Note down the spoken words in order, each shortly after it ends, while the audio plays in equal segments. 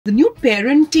The new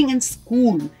parenting in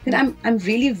school, and I'm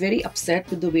really very upset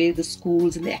with the way the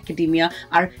schools and the academia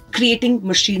are creating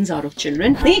machines out of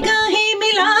children. निगाहें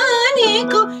मिलाने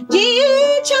को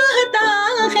जी चाहता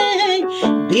है,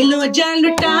 दिलो जान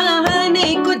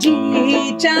लुटाने को जी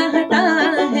चाहता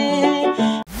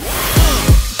है.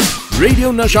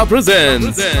 Radio Nasha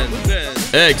presents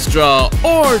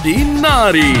Extraordi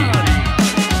Naari.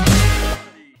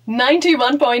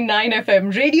 91.9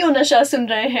 FM radio नशा सुन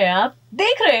रहे हैं आप,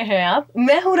 देख रहे हैं आप.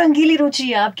 मैं हूँ रंगीली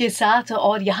रुचि आपके साथ,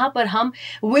 और यहाँ पर हम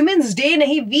वुमेन्स डे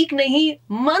नहीं, वीक नहीं,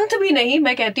 मंथ भी नहीं,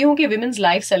 मैं कहती हूँ कि वुमेन्स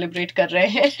लाइफ सेलिब्रेट कर रहे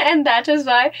हैं. एंड दैट इज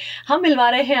व्हाई हम मिलवा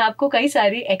रहे हैं आपको कई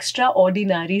सारी एक्स्ट्रा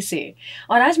ऑर्डिनरी से.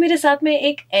 और आज मेरे साथ में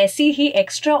एक ऐसी ही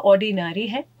एक्स्ट्रा ऑर्डिनरी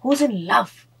है who is in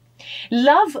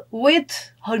love with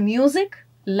her music,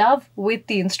 love with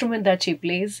the instrument that she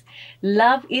plays,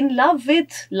 love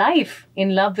with life,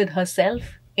 in love with herself,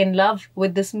 in love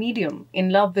with this medium, in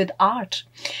love with art.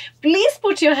 Please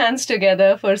put your hands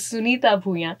together for Sunita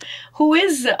Bhuyan, who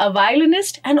is a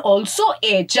violinist and also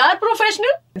HR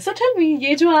professional. So tell me,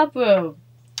 ये जो आप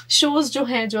shows जो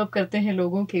हैं, जो आप करते हैं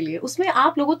लोगों के लिए, उसमें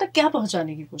आप लोगों तक क्या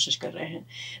पहुंचाने की कोशिश कर रहे हैं?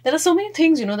 There are so many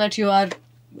things, that you are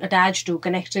attached to,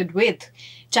 connected with.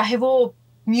 चाहे वो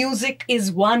music is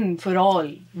one for all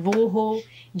वो हो,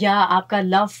 या आपका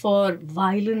love for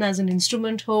violin as an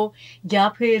instrument हो, या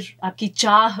फिर आपकी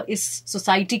चाह इस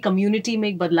सोसाइटी कम्युनिटी में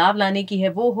एक बदलाव लाने की है,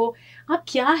 वो हो. आप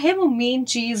क्या है वो मेन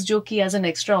चीज जो कि एज एन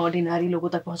एक्स्ट्रा ऑर्डिनरी लोगों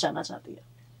तक पहुंचाना चाहती है?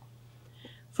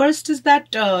 फर्स्ट इज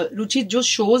दैट रुचि, जो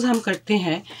शोज हम करते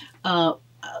हैं,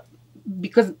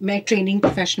 बिकॉज मैं ट्रेनिंग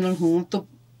प्रोफेशनल हूँ, तो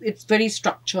it's very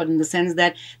structured in the sense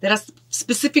that there are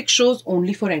specific shows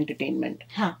only for entertainment.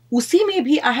 उसी में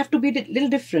भी I have to be a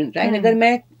little different, right? अगर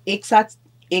मैं एक साथ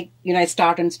I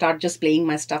start just playing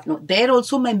my stuff. No, there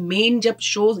also my main, जब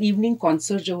shows, evening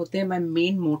concerts जो होते हैं, my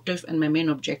main motive and my main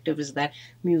objective is that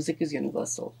music is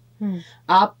universal.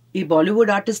 आप ये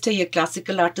बॉलीवुड आर्टिस्ट है, ये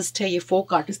क्लासिकल आर्टिस्ट है, ये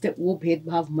फोक आर्टिस्ट है, वो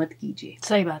भेदभाव मत कीजिए.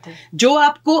 सही बात है. जो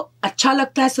आपको अच्छा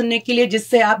लगता है सुनने के लिए,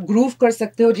 जिससे आप ग्रूव कर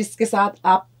सकते हो, जिसके साथ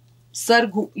आप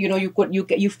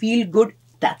you feel good,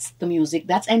 that's the music,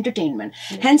 that's entertainment.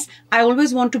 Hence I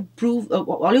always want to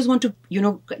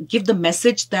give the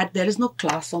message that there is no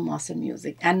class or mass in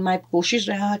music, and my koshish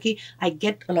raha ki I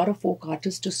get a lot of folk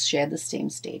artists to share the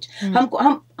same stage.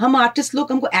 हम artists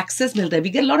लोग, हमको access मिलता है,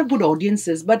 we get a lot of good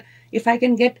audiences, but if I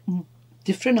can get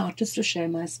different artists to share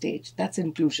my stage, that's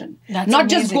inclusion. That's not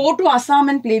amazing. Just go to Assam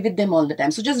and play with them all the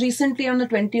time. So just recently on the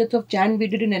 20th of Jan,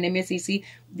 we did an NMACC.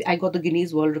 I got the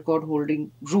Guinness World Record holding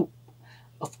group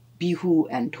of Bihu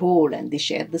and Dhol, and they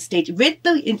shared the stage with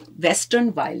the Western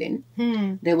violin.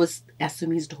 There was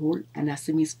Assamese dhol and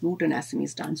Assamese flute and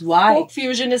Assamese dance. Why? Folk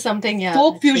fusion is something, yeah.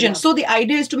 Folk fusion. So the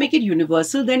idea is to make it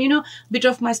universal. Then, bit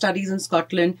of my studies in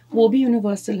Scotland, वो भी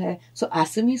universal है. So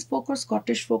Assamese folk और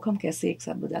Scottish folk हम कैसे एक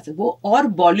साथ बजा सकते? वो और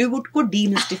Bollywood को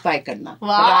demystify करना.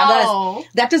 Wow. Ragas,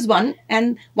 that is one.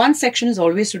 And one section is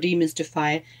always to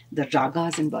demystify the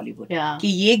ragas in Bollywood. Yeah. कि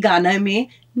ये गाना में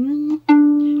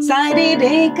सारे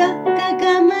रे गा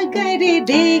गा म ग रे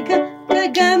गा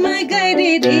गा म ग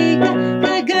रे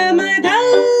गा गा म धा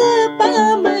पा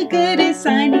म ग रे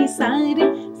सानी सारे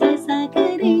सा सा ग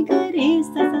रे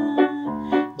सा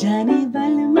सा जाने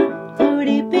बलमा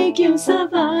थोड़े पे क्यों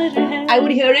सवार है. I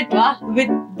would hear it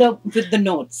with the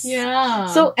notes. Yeah.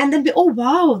 So and then oh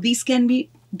wow, these can be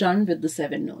done with the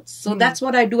 7 notes. So that's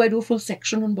what I do. I do a full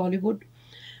section on Bollywood.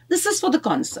 This is for the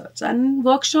concerts, and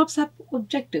workshops have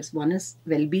objectives. One is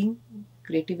well-being,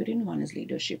 creativity, and one is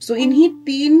leadership. So in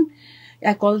teen,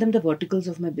 I call them the verticals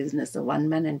of my business, a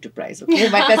one-man enterprise. Okay,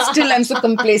 but still I'm so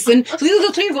complacent. So these are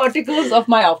the 3 verticals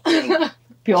of my offering: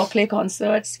 pure play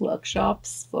concerts,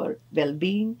 workshops for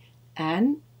well-being,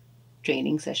 and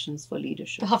training sessions for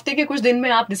leadership. हफ्ते के कुछ दिन में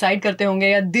आप decide करते होंगे,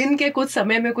 या दिन के कुछ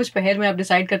समय में, कुछ पहर में आप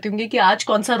डिसाइड करते होंगे कि आज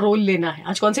कौन सा रोल लेना है,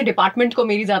 आज कौन से डिपार्टमेंट को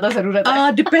मेरी ज्यादा जरूरत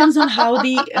है? Depends on how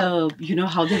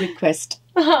the request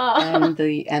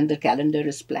and the calendar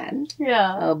is planned.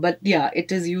 Yeah. But yeah,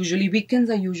 it is usually weekends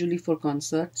are usually for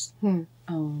concerts.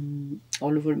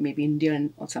 All over maybe India,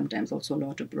 and or sometimes also a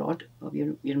lot abroad.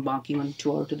 We're embarking on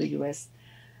tour to the US.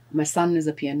 My son is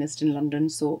a pianist in London,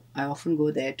 so I often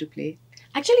go there to play.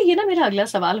 Actually, ये ना मेरा अगला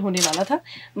सवाल होने वाला था.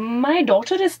 My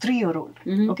daughter is 3-year-old.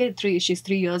 Okay, she's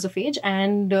 3 years of age,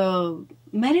 and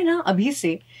मैंने ना अभी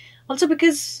से, also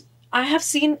because I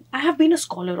have been a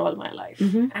scholar all my life,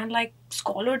 and like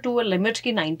scholar to a limit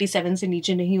कि 97 से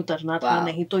नीचे नहीं उतरना था,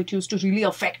 नहीं तो it used to really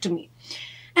affect me.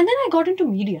 And then I got into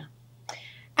media,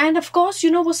 and of course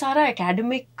वो सारा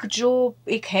academic जो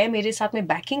एक है मेरे साथ में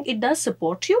backing, it does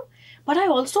support you. but I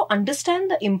also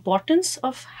understand the importance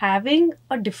of having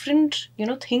a different,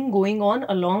 thing going on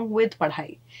along with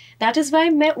padhai. That is why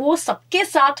मैं वो सबके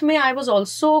साथ में I was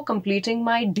also completing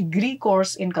my degree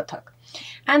course in Kathak.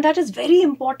 And that is very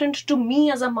important to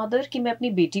me as a mother कि मैं अपनी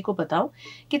बेटी को बताऊं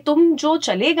कि तुम जो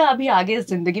चलेगा अभी आगे इस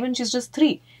जिंदगी में, she's just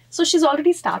 3. So she's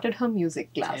already started her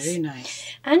music class. Very nice.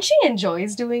 And she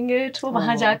enjoys doing it. वो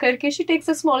वहाँ जा करके she takes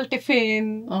a small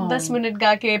tiffin. 10 minute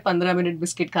गा के 15 मिनट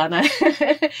बिस्किट खाना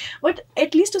है. But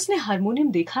at least उसने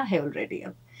हारमोनियम देखा है already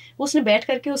अब. उसने बैठ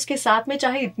करके उसके साथ में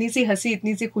चाहे इतनी सी हंसी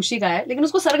इतनी सी खुशी गाया, लेकिन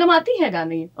उसको सरगम आती है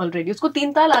गाने ऑलरेडी. उसको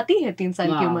 3 ताल आती है 3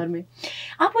 साल की उम्र में.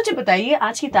 आप मुझे बताइए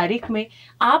आज की तारीख में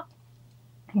आप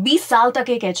 20 साल तक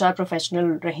एक HR प्रोफेशनल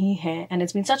रही हैं, and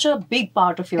it's been such a big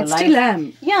part of your life. Still am.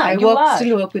 Yeah, I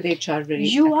still work with HR very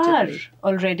You actively.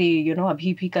 are already,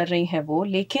 अभी भी कर रही हैं वो,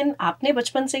 लेकिन आपने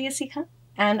बचपन से ये सीखा.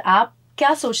 And आप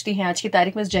क्या सोचती हैं आज की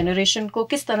तारीख में इस जनरेशन को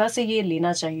किस तरह से ये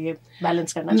लेना चाहिए,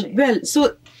 बैलेंस करना चाहिए? Well, so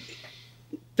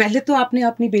पहले तो आपने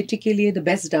अपनी बेटी के लिए the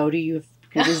best dowry you have.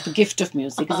 It is the gift of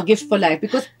music. It's a gift for life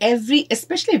because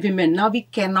especially women, now we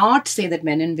cannot say that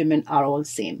men and women are all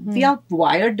same. We are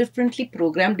wired differently,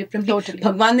 programmed differently. Totally.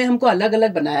 भगवान ने हमको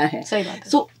अलग-अलग बनाया है. सही बात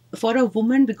है. So for a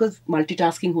woman, because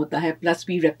multitasking होता है, plus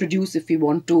we reproduce if we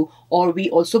want to, or we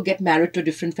also get married to a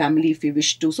different family if we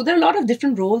wish to. So there are a lot of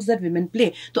different roles that women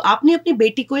play. तो आपने अपनी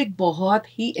बेटी को एक बहुत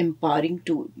ही empowering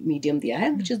tool medium दिया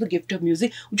है, which is the gift of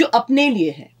music, जो अपने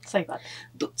लिए है. सही बात.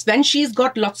 When she's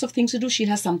got lots of things to do, she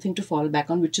has something to fall back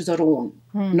on, which is her own,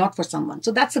 not for someone.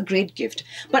 So that's a great gift.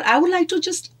 But I would like to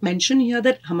just mention here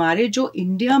that हमारे जो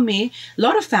India में a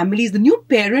lot of families, the new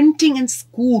parenting in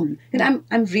school, and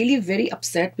I'm really very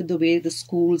upset with the way the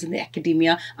schools and the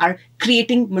academia are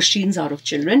creating machines out of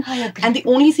children. I agree. And the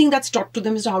only thing that's taught to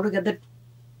them is how to get that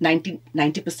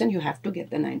 90%, you have to get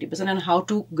the 90%, and how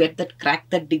to crack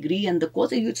that degree and the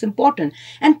course, it's important.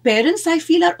 And parents, I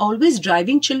feel, are always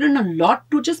driving children a lot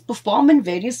to just perform in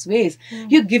various ways.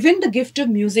 You're given the gift of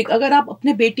music. अगर आप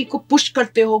अपने बेटी को push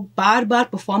करते हो बार-बार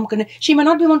perform करने, she may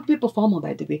not want to be a performer,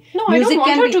 by the way. No, music,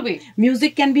 I don't want her to be.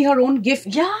 Music can be her own gift.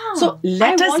 Yeah. So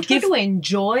let us give her to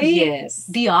enjoy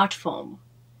the art form.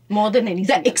 More than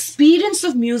anything. The experience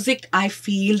of music, I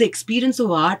feel, the experience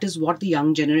of art is what the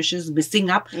young generation is missing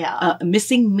up. Yeah.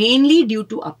 Missing mainly due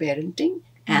to our parenting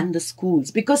and the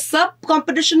schools. Because सब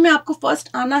competition में आपको first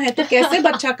आना है तो कैसे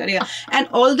बच्चा करेगा? And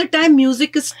all the time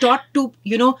music is taught to,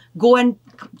 go and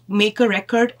make a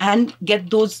record and get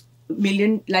those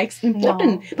million likes.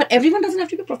 Important. No. But everyone doesn't have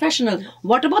to be professional.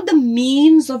 What about the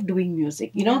means of doing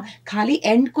music? खाली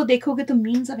end को देखोगे तो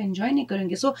means of enjoy नहीं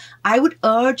करेंगे. So I would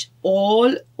urge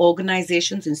all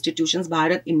organizations, institutions,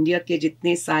 Bharat, India के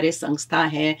जितने सारे संस्था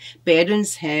हैं,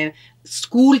 parents हैं,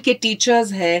 school के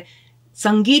teachers हैं,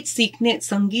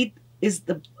 संगीत is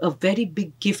a very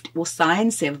big gift. वो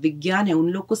science है, विज्ञान है. उन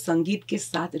लोग को संगीत के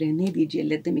साथ रहने दीजिए.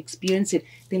 Let them experience it.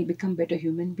 They'll become better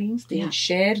human beings. They will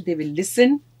share. They will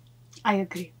listen. I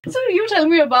agree. So you tell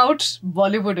me about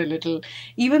Bollywood a little.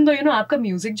 Even though आपका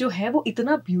म्यूजिक जो है वो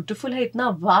इतना ब्यूटीफुल है, इतना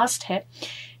वास्ट है,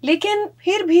 लेकिन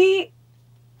फिर भी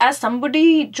as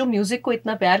somebody जो म्यूजिक को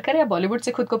इतना प्यार करे, बॉलीवुड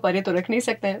से खुद को परे तो रख नहीं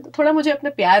सकते हैं, तो थोड़ा मुझे अपने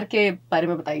प्यार के बारे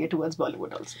में बताइए towards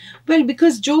Bollywood also. Well,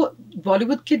 because जो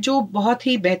बॉलीवुड के जो बहुत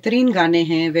ही बेहतरीन गाने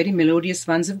हैं, very melodious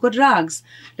ones, have got rags.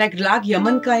 Like राग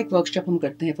यमन का एक वर्कशॉप हम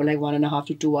करते हैं for like 1.5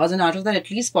 to 2 hours, and out of that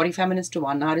at least 45 minutes to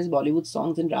 1 hour is Bollywood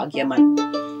songs in राग Yemen.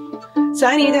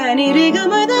 Sani dani re ga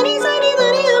ma dani sani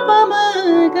dani pa ma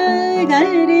ga ga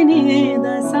re ni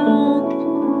da sa.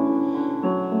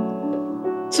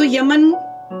 So Yaman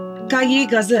का ये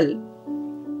गजल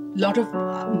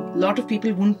lot of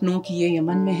people won't know कि ये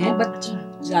Yemen में है, but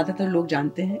ज्यादातर लोग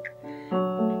जानते हैं.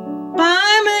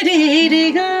 पाम रे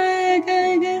रे गा गा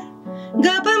गा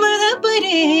गा प म ध प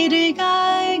रे रे गा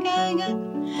गा गा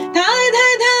धा धा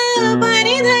धा प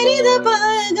रे ध रे ध प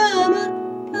गा म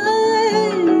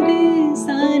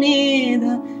साने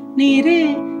धा नी रे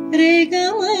रे ग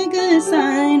म ग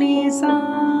साने सा.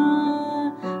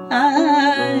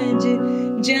 आज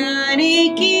जाने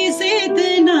की जिद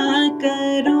ना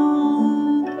करो,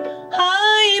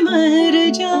 हाय मर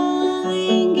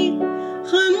जाएंगे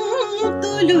हम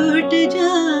तो लूट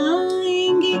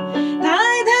जाएंगे. धा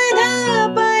धा धा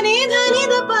पनी धनी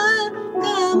ध प ग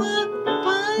म प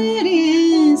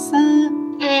रे सा.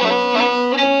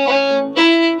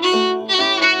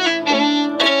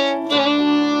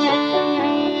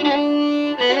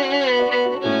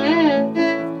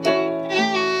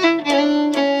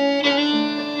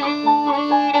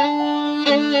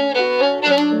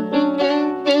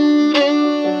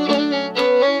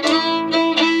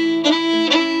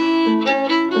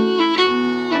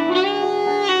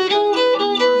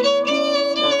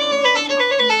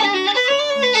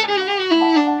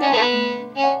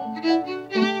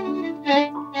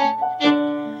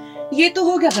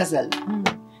 ghazal.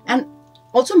 And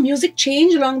also music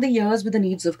changed along the years with the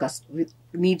needs of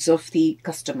the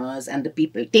customers and the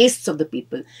people, tastes of the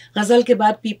people. Ghazal ke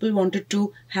baad people wanted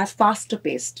to have faster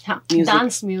paced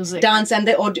music. Dance and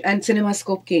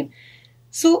cinemascope came.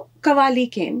 So Qawwali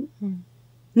came.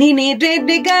 Ni ni re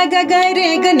re ga ga ga re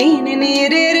ga ni ni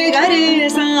re re ga re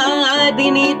sa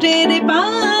di ni re re pa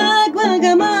ga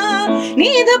ga ma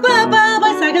ni da pa pa ba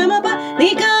sa ga ma pa ni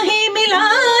kahe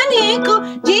milane ko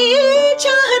ji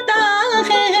चाहता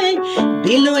है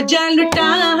दिलो जा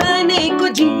लुटाने को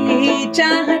जी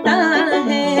चाहता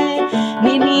है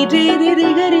नी नी रे रे रे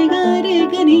गा रे गा रे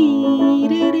गा नी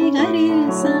रे रे गा रे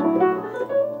सा.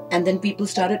 And then people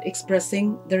started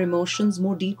expressing their emotions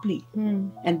more deeply.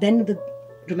 And then the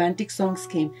romantic songs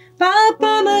came.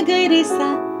 Papa magare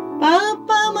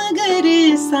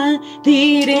sa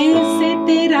धीरे से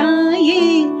तेरा ये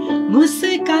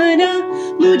मुस्काना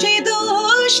मुझे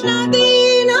दोष न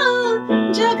देना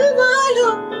जग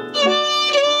वालों.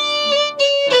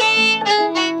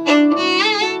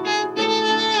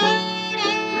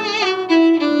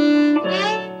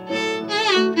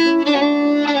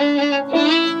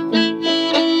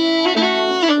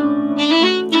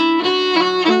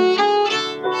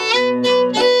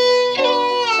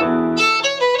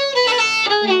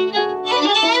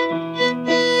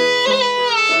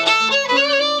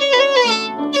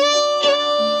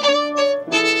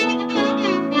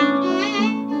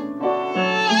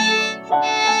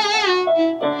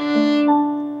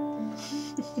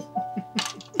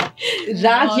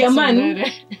 राग यमन.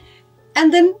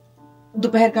 एंड देन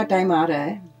दोपहर का टाइम आ रहा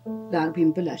है. राग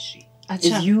भीमपलाश्री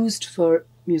is used for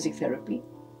music therapy.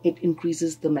 It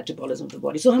increases the metabolism of the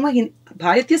body. So हमारे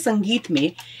भारतीय संगीत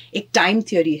में एक टाइम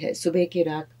थ्योरी है. सुबह के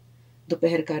राग,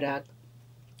 दोपहर का राग,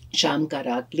 शाम का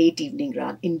राग, लेट इवनिंग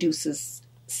राग induces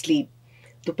sleep.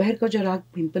 दोपहर का जो राग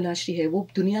भीमपलाश्री है वो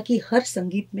दुनिया की हर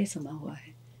संगीत में समा हुआ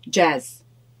है. जैज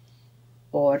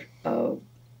और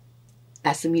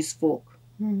Assamese folk.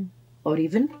 Or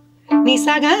even ni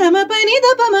sa ga ma pa ni da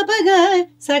pa ma pa ga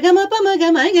sa ga ma pa ma ga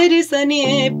ma ga re sa ni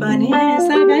pa ni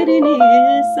sa ga re ni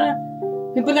sa.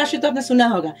 भीमपलाश्री तो आपने सुना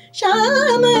होगा.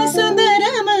 श्याम सुंदर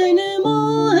मन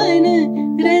मोहन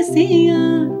रसिया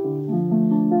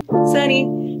सरी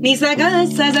ni sa ga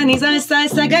sa ni sa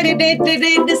ga re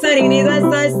de sari ni sa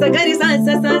ga re sa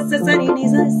sari ni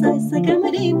sa ga ma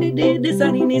de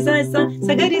sari ni sa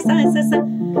ga re sa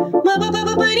ma ba ba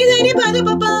pa ni da ni pa da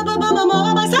pa pa ma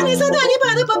ma ba sa ni sa da ni pa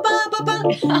da pa pa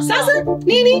sa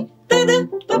ni da da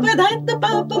pa pa da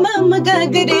pa pa ma ma ga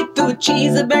ga re tu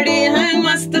cheez bade hain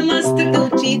mast mast tu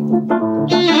cheez.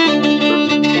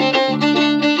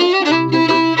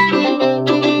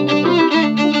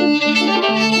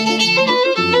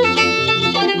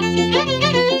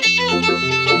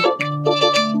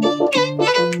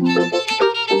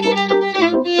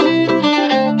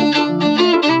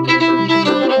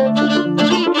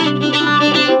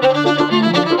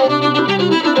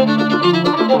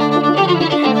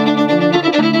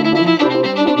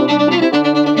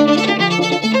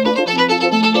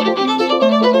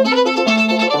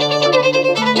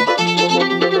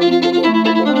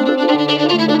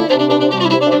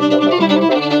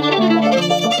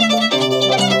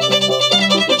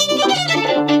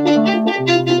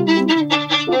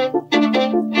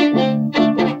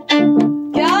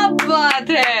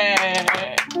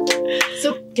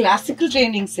 Classical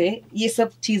training से ये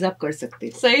सब चीज आप कर सकते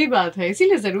हैं. सही बात है,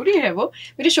 इसीलिए जरूरी है वो.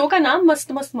 मेरे शो का नाम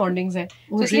मस्त मस्त मॉर्निंग्स है,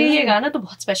 तो इसलिए ये गाना तो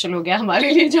बहुत स्पेशल हो गया हमारे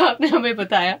लिए जो आपने हमें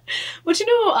बताया. बट यू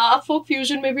नो आप फोक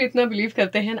फ्यूजन में भी इतना बिलीव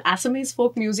करते हैं. Assamese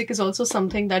folk music is also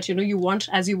something that you know you want,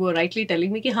 as you were rightly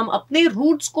telling me, कि हम अपने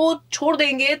रूट्स को छोड़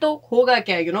देंगे तो होगा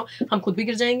क्या, यू नो हम खुद भी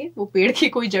गिर जाएंगे, वो पेड़ की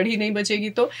कोई जड़ ही नहीं बचेगी.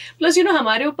 तो प्लस यू नो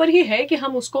हमारे ऊपर ही है कि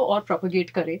हम उसको और प्रोपोगेट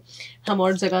करें, हम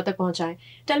और जगह तक पहुंचाएं.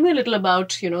 Tell me a little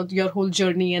about you know your whole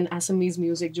journey and Assamese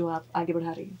music जो आप आगे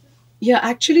बढ़ा रही हैं. Yeah,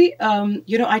 actually,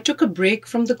 you know, I took a break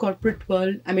from the corporate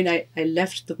world. I mean, I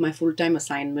left my full-time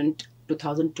assignment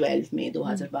 2012 में,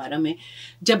 2012 में,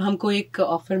 जब हमको एक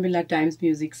ऑफर मिला टाइम्स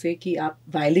म्यूजिक से कि आप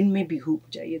वायलिन में बिहू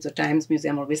बजाइए. तो times music,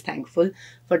 I am always thankful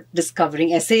for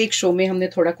discovering. ऐसे एक शो में हमने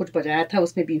थोड़ा कुछ बजाया था,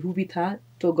 उसमें बिहू भी था.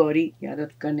 तो गौरी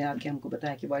यादव ने आके हमको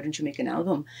बताया कि why don't you make an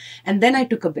album? And then I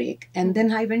took a break. And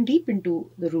then I went deep into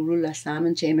the rural Assam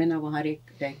and 6 महीना वहाँ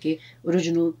रह के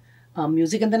original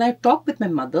music. And then I talked with my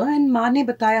mother, and माँ ने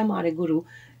बताया हमारे गुरु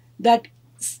that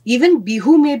even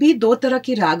Bihu में भी 2 तरह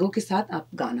की रागों के साथ आप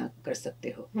गाना कर सकते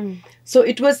हो. So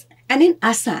it was, and in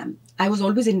Assam I was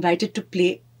always invited to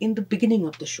play in the beginning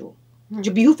of the show.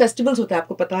 जो बिहू फेस्टिवल्स होता है,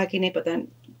 आपको पता है कि नहीं पता,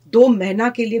 2 महीना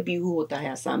के लिए बिहू होता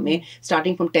है असम में,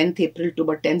 starting from 10th April to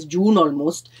about 10th June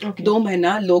almost. 2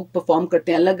 महीना लोग परफॉर्म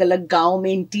करते हैं अलग अलग गाँव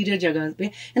में, इंटीरियर जगह पे.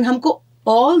 एंड हमको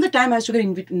all the time I used to get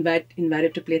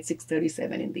invited to play at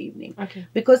 6:37 in the evening. Okay.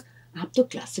 Because आप तो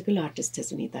क्लासिकल आर्टिस्ट है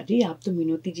सुनीता जी, आप तो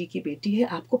मीनोती जी की बेटी है,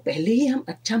 आपको पहले ही हम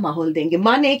अच्छा माहौल देंगे.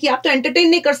 माने कि आप तो एंटरटेन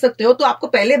नहीं कर सकते हो, तो आपको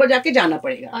पहले बजा के जाना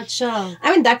पड़ेगा. अच्छा.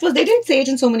 I mean that was, they didn't say it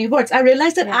in so many words. I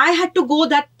realized that I had to go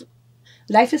that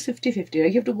life is 50-50,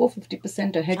 right? You have to go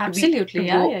 50% ahead. Absolutely,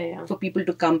 yeah. For people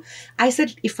to come. I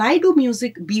said, if I do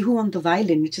music, bihu on the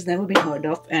violin, which has never been heard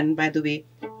of, and by the way,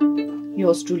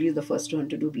 yours truly is the first one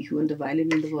to do bihu on the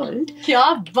violin in the world. क्या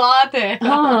बात है.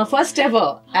 First ever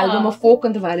album of folk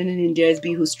on the violin in India is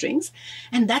bihu strings.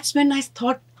 And that's when I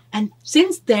thought, and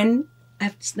since then,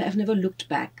 I've never looked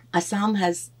back. Assam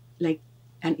has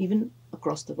and even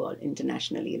across the world,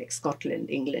 internationally, like Scotland,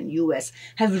 England, US,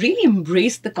 have really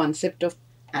embraced the concept of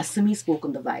Assamese folk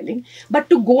on the violin. But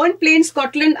to go and play in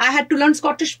Scotland, I had to learn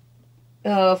Scottish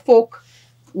folk.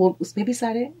 वो उसमें भी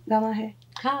सारे गावा है.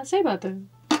 हाँ, सही बात है.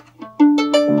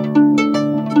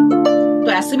 So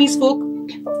Assamese folk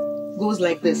goes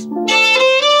like this.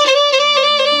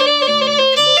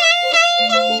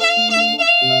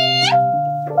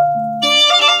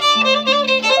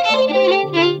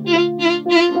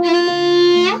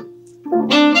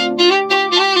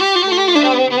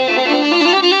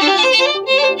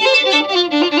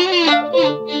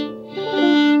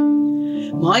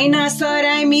 Moina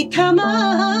sarai mithaman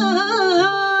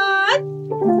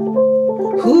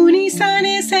huni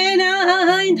sane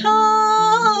senain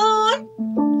thon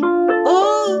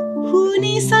oh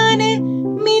huni sane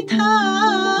mitha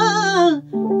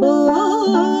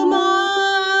oh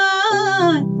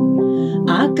man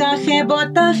akahe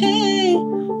botahe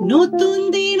notun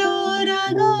dinor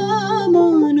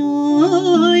agamonoi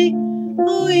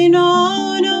oi no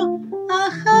no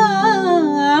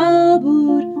ahabur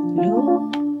lo.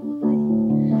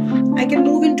 I can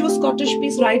move into a Scottish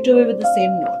piece right away with the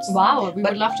same notes. Wow, we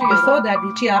would love to hear before that. that,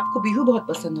 Ruchi, आपको बिहू बहुत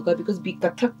पसंद होगा because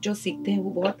Kathak जो सीखते हैं वो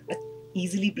बहुत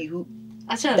easily Bihu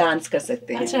dance कर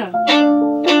सकते हैं. अच्छा.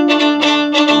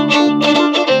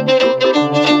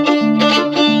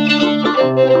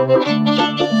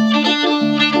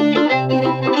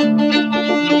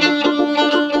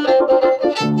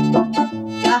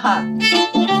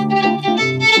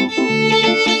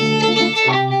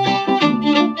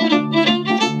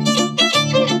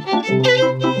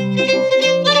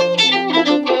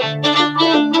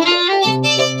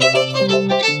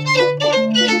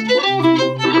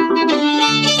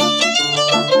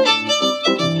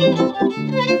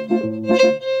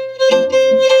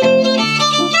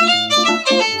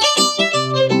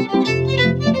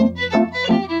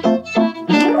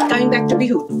 Coming back to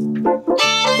bihu.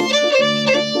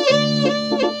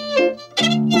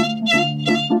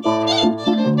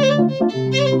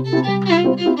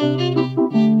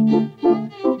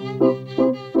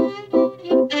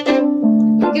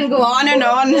 We can go on and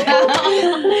on.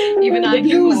 Even the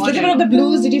blues. Look at the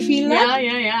blues. Did you feel that?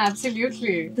 Yeah,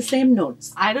 absolutely. The same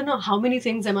notes. I don't know how many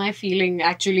things am I feeling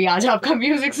actually आज आपका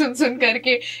music सुन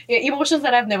करके, emotions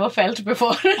that I've never felt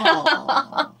before.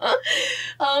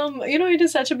 It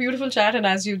is such a beautiful chat, and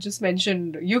as you just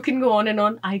mentioned, you can go on and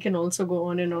on, I can also go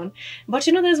on and on. But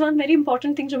there's one very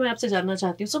important thing जो मैं आपसे जानना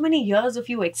चाहती हूँ. So many years of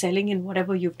you excelling in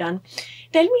whatever you've done.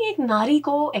 Tell me, एक नारी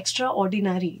को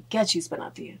extraordinary क्या चीज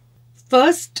बनाती है?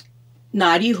 First,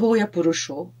 नारी हो या पुरुष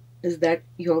हो, is that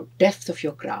your depth of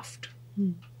your craft.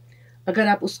 अगर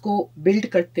आप उसको build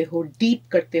करते हो, deep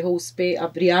करते हो, उस पे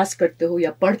आप रियाज करते हो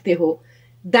या पढ़ते हो,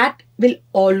 that will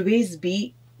always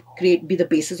be the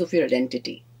basis of your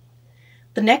identity.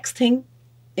 The next thing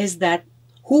is that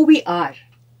who we are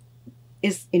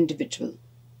is individual,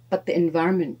 but the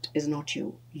environment is not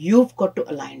you. You've got to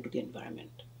align to the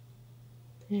environment.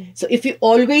 So if you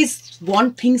always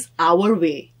want things our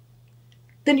way,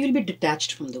 then you'll be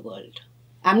detached from the world.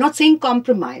 I'm not saying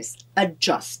compromise,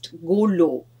 adjust, go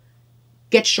low,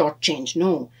 get shortchanged.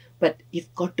 No, but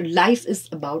life is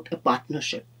about a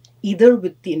partnership. Either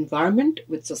with the environment,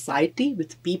 with society,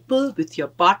 with people, with your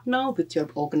partner, with your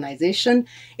organization.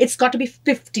 It's got to be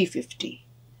 50-50.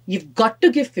 You've got to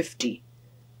give 50.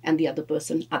 And the other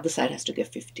side has to give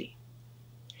 50.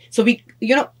 So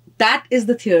that is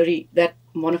the theory that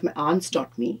one of my aunts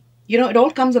taught me. It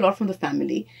all comes a lot from the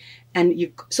family.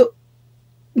 And so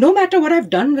no matter what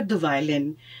I've done with the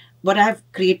violin, what I've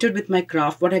created with my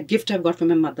craft, what a gift I've got from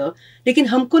my mother, लेकिन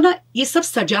हमको ना ये सब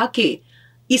सजा के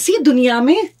इसी दुनिया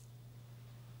में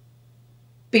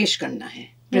पेश करना है,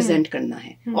 प्रेजेंट करना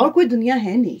है, और कोई दुनिया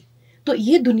है नहीं. तो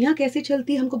ये दुनिया कैसे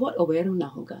चलती है हमको बहुत अवेयर होना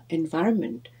होगा.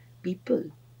 Environment, people,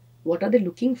 what are they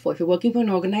looking for? If you're working for an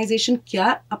organization,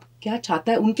 क्या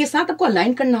चाहता है, उनके साथ आपको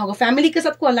अलाइन करना होगा, फैमिली के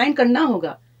साथ को अलाइन करना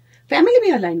होगा, फैमिली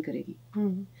भी अलाइन करेगी.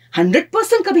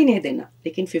 100% कभी नहीं देना,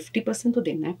 लेकिन 50% तो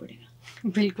देना ही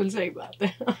पड़ेगा. बिल्कुल सही बात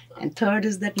है. And third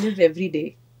is that live every day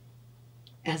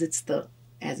as it's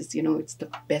it's the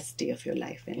best day of your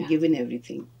life and give in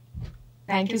everything.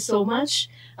 Thank you so much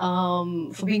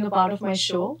for being a part of my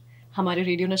show. हमारे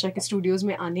radio नशा के studios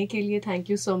में आने के लिए thank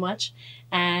you so much.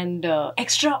 And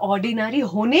extra ordinary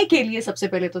होने के लिए सबसे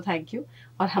पहले तो थैंक यू,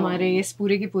 और हमारे इस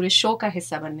पूरे के पूरे शो का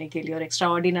हिस्सा बनने के लिए और एक्स्ट्रा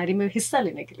ऑर्डिनरी में हिस्सा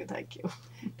लेने के लिए thank you.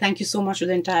 Thank you so much to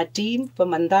the entire team, for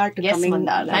Mandar to Yes, coming.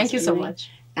 Mandar. Thank you so much.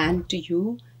 And to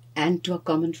you and to our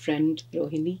common friend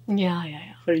Rohini. Yeah.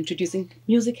 For introducing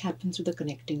music happens with the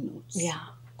connecting notes. Yeah.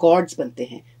 Chords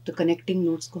बनते हैं, तो connecting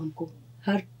notes को हमको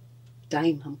हर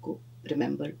time हमको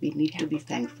remember, we need to be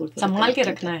thankful for संभाल के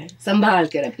रखना है. संभाल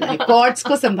के रखना है, chords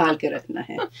को संभाल के रखना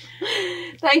है.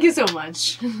 Thank you so much.